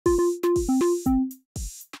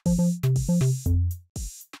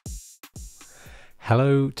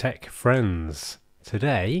Hello tech friends.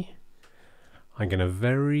 Today I'm going to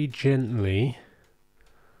very gently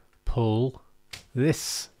pull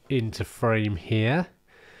this into frame here.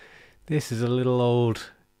 This is a little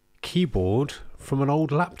old keyboard from an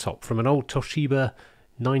old laptop, from an old Toshiba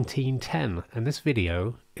 1910, and this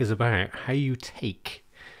video is about how you take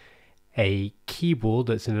a keyboard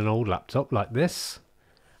that's in an old laptop like this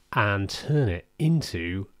and turn it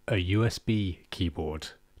into a USB keyboard.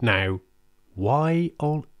 Now, why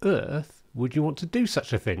on earth would you want to do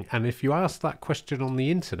such a thing? And if you ask that question on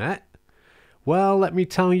the internet, well, let me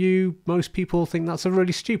tell you, most people think that's a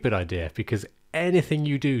really stupid idea, because anything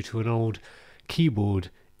you do to an old keyboard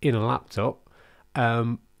in a laptop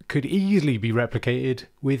could easily be replicated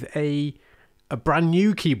with a brand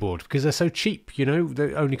new keyboard, because they're so cheap, you know,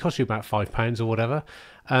 they only cost you about £5 or whatever.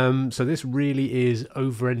 So this really is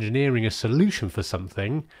over engineering a solution for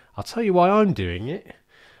something. I'll tell you why I'm doing it.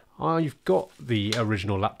 I've got the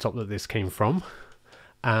original laptop that this came from,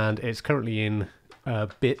 and it's currently in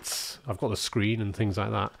bits. I've got the screen and things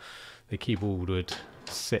like that. The keyboard would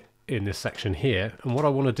sit in this section here, and what I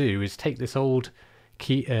want to do is take this old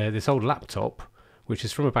laptop, which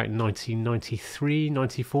is from about 1993,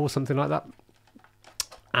 94, something like that,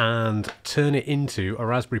 and turn it into a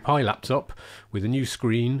Raspberry Pi laptop with a new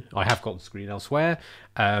screen. I have got the screen elsewhere,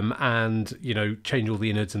 and you know, change all the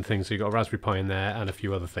innards and things, so you've got a Raspberry Pi in there and a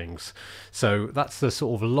few other things. So that's the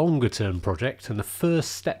sort of longer term project, and the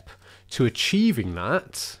first step to achieving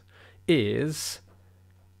that is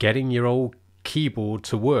getting your old keyboard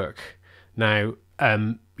to work. Now,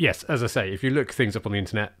 yes, as I say, if you look things up on the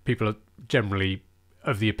internet, people are generally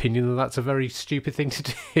of the opinion that that's a very stupid thing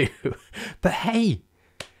to do. But hey,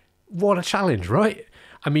 what a challenge, right?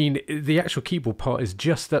 I mean, the actual keyboard part is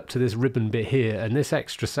just up to this ribbon bit here, and this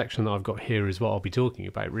extra section that I've got here is what I'll be talking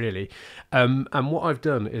about, really. And what I've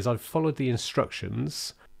done is I've followed the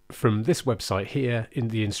instructions from this website here, in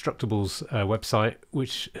the Instructables website,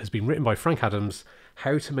 which has been written by Frank Adams,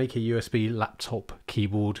 how to make a USB laptop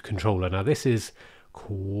keyboard controller. Now, this is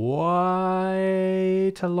quite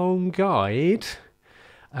a long guide.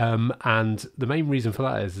 And the main reason for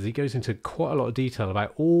that is he goes into quite a lot of detail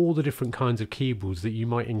about all the different kinds of keyboards that you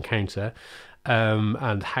might encounter,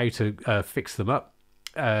 and how to fix them up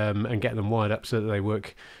and get them wired up so that they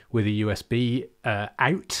work with a USB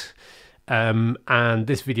out. And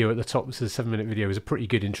this video at the top, this is a 7-minute video, is a pretty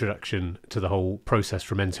good introduction to the whole process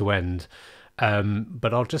from end to end.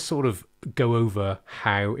 But I'll just sort of go over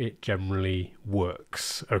how it generally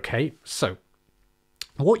works. Okay, so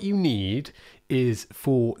what you need is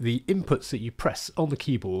for the inputs that you press on the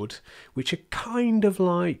keyboard, which are kind of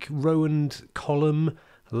like row and column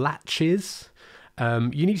latches.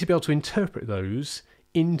 You need to be able to interpret those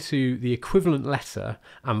into the equivalent letter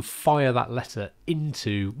and fire that letter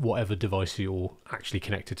into whatever device you're actually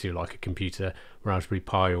connected to, like a computer, Raspberry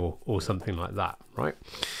Pi, or something like that, right?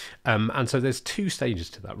 And so there's two stages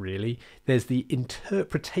to that, really. There's the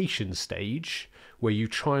interpretation stage, where you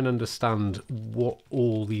try and understand what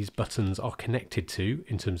all these buttons are connected to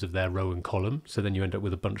in terms of their row and column. So then you end up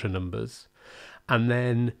with a bunch of numbers. And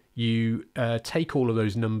then you take all of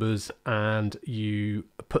those numbers and you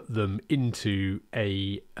put them into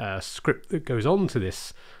a script that goes on to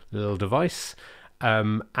this little device,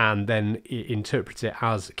 and then it interprets it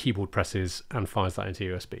as keyboard presses and fires that into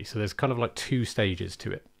USB. So there's kind of like two stages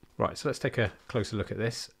to it. Right, so let's take a closer look at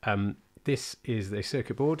this. This is the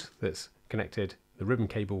circuit board that's connected. The ribbon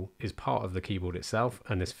cable is part of the keyboard itself,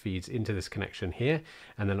 and this feeds into this connection here.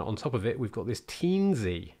 And then on top of it, we've got this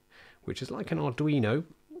Teensy, which is like an Arduino,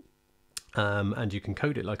 and you can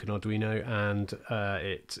code it like an Arduino, and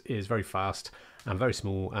it is very fast and very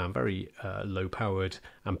small and very low powered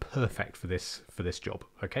and perfect for this job.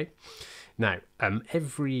 Okay, now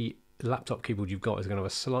every laptop keyboard you've got is going to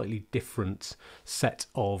have a slightly different set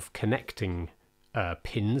of connecting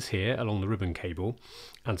pins here along the ribbon cable,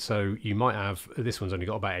 and so you might have, this one's only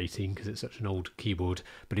got about 18 because it's such an old keyboard,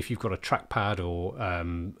 but if you've got a trackpad or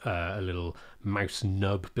a little mouse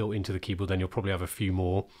nub built into the keyboard, then you'll probably have a few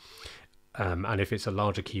more, and if it's a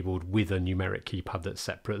larger keyboard with a numeric keypad that's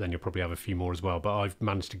separate, then you'll probably have a few more as well, but I've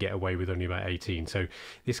managed to get away with only about 18. So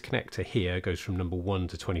this connector here goes from number 1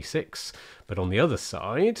 to 26, but on the other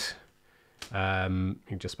side, you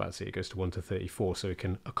can just about see it goes to 1 to 34, so it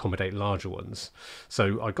can accommodate larger ones.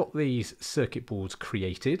 So I got these circuit boards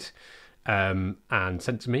created and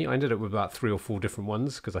sent to me. I ended up with about 3 or 4 different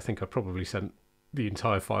ones, because I think I probably sent the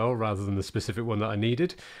entire file rather than the specific one that I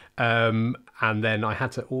needed. And then I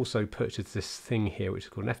had to also purchase this thing here, which is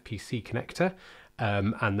called an FPC connector,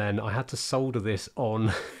 And then I had to solder this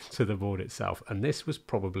on to the board itself. And this was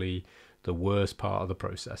probably the worst part of the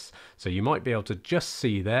process. So you might be able to just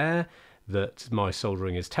see there that my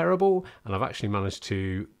soldering is terrible, and I've actually managed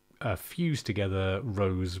to fuse together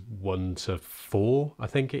rows 1 to 4, I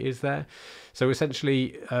think it is there. So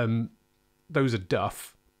essentially those are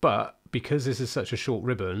duff, but because this is such a short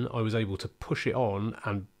ribbon, I was able to push it on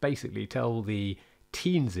and basically tell the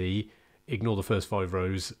teensy, ignore the first 5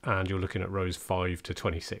 rows and you're looking at rows 5 to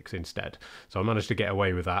 26 instead. So I managed to get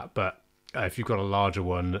away with that, but if you've got a larger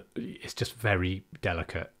one, it's just very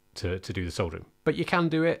delicate to do the soldering. But you can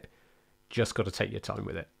do it, just got to take your time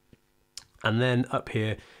with it. And then up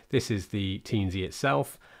here, this is the teensy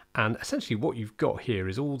itself. And essentially what you've got here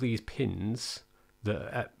is all these pins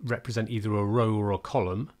that represent either a row or a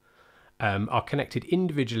column are connected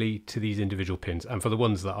individually to these individual pins. And for the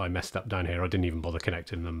ones that I messed up down here, I didn't even bother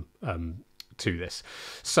connecting them to this.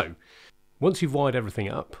 So once you've wired everything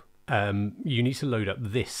up, you need to load up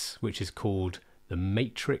this, which is called the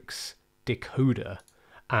Matrix Decoder.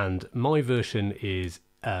 And my version is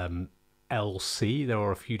LC. There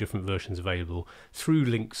are a few different versions available through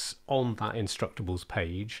links on that Instructables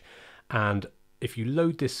page. And if you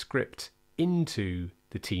load this script into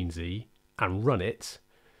the teensy and run it,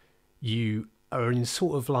 you are in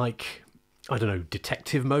sort of like, I don't know,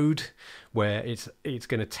 detective mode, where it's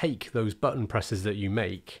going to take those button presses that you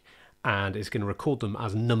make and it's going to record them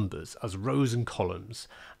as numbers, as rows and columns.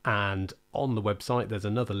 And on the website, there's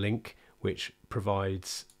another link which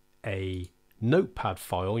provides a notepad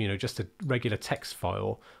file, you know, just a regular text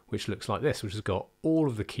file, which looks like this, which has got all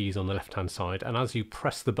of the keys on the left-hand side. And as you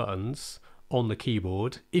press the buttons on the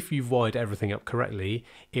keyboard, if you've wired everything up correctly,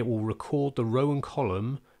 it will record the row and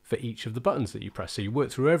column for each of the buttons that you press. So you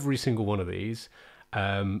work through every single one of these.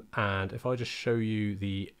 And if I just show you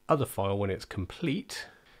the other file when it's complete,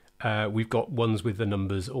 we've got ones with the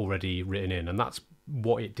numbers already written in, and that's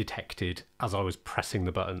what it detected as I was pressing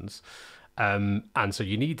the buttons. And so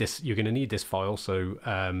you need this, you're going to need this file. So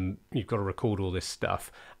you've got to record all this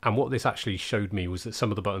stuff. And what this actually showed me was that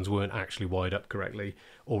some of the buttons weren't actually wired up correctly,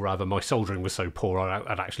 or rather my soldering was so poor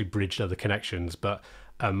I'd actually bridged other connections. But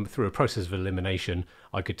through a process of elimination,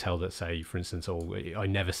 I could tell that, say, for instance, I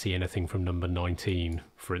never see anything from number 19,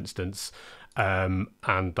 for instance. And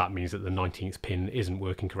that means that the 19th pin isn't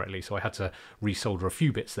working correctly. So I had to resolder a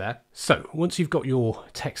few bits there. So once you've got your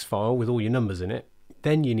text file with all your numbers in it,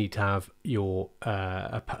 then you need to have your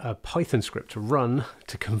a Python script to run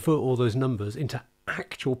to convert all those numbers into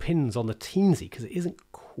actual pins on the teensy, because it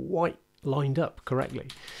isn't quite lined up correctly.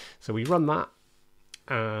 So we run that,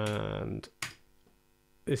 and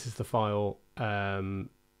this is the file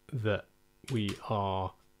that we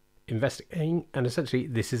are investigating, and essentially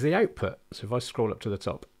this is the output. So if I scroll up to the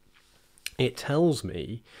top, it tells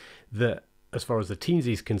me that as far as the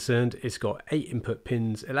teensy is concerned, it's got 8 input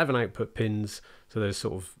pins, 11 output pins. So there's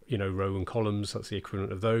sort of, you know, row and columns. That's the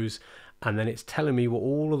equivalent of those. And then it's telling me what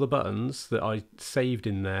all of the buttons that I saved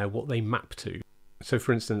in there, what they map to. So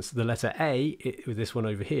for instance, the letter A, with this one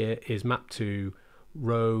over here, is mapped to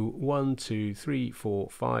row 1, 2, 3, 4,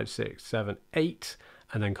 5, 6, 7, 8.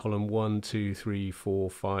 And then column 1, 2, 3, 4,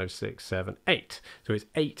 5, 6, 7, 8. So it's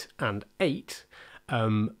 8 and 8.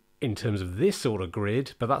 In terms of this sort of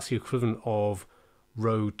grid, but that's the equivalent of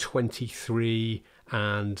row 23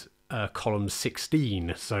 and column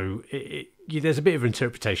 16. So there's a bit of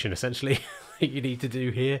interpretation essentially that you need to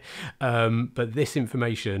do here. But this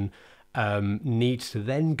information needs to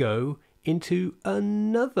then go into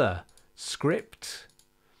another script,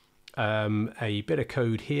 a bit of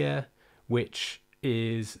code here, which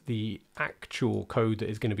is the actual code that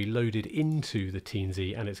is going to be loaded into the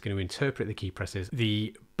teensy, and it's going to interpret the key presses.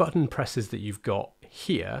 The button presses that you've got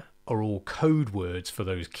here are all code words for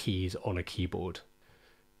those keys on a keyboard.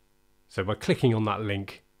 So by clicking on that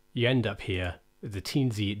link, you end up here at the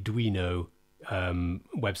Teensy Arduino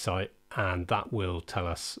website, and that will tell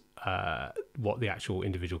us what the actual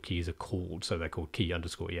individual keys are called. So they're called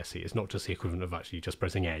key_esc. It's not just the equivalent of actually just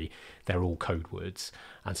pressing A. They're all code words,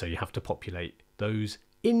 and so you have to populate those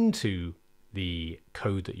into the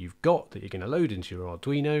code that you've got that you're going to load into your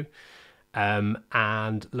Arduino,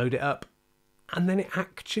 and load it up, and then it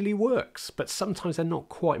actually works. But sometimes they're not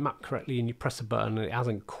quite mapped correctly, and you press a button and it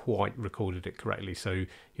hasn't quite recorded it correctly, so you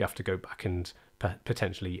have to go back and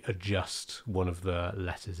potentially adjust one of the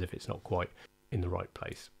letters if it's not quite in the right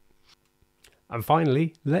place. And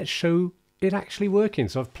finally, let's show it actually working.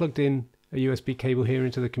 So I've plugged in a USB cable here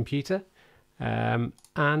into the computer, and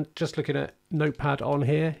just looking at Notepad on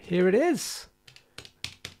here, here it is.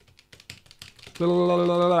 When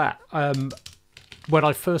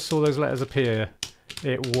I first saw those letters appear,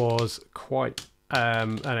 it was quite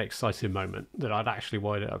an exciting moment that I'd actually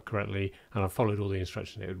wired it up correctly and I followed all the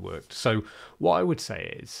instructions, it had worked. So what I would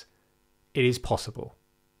say is it is possible,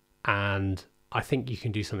 and I think you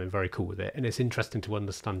can do something very cool with it, and it's interesting to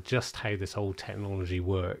understand just how this old technology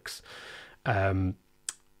works.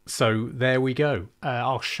 So there we go.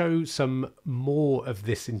 I'll show some more of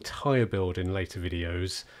this entire build in later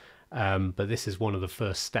videos, but this is one of the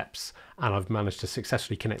first steps, and I've managed to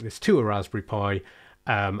successfully connect this to a Raspberry Pi,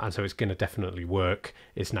 and so it's going to definitely work.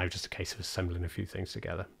 It's now just a case of assembling a few things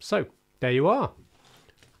together. So there you are.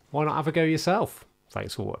 Why not have a go yourself?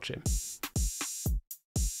 Thanks for watching.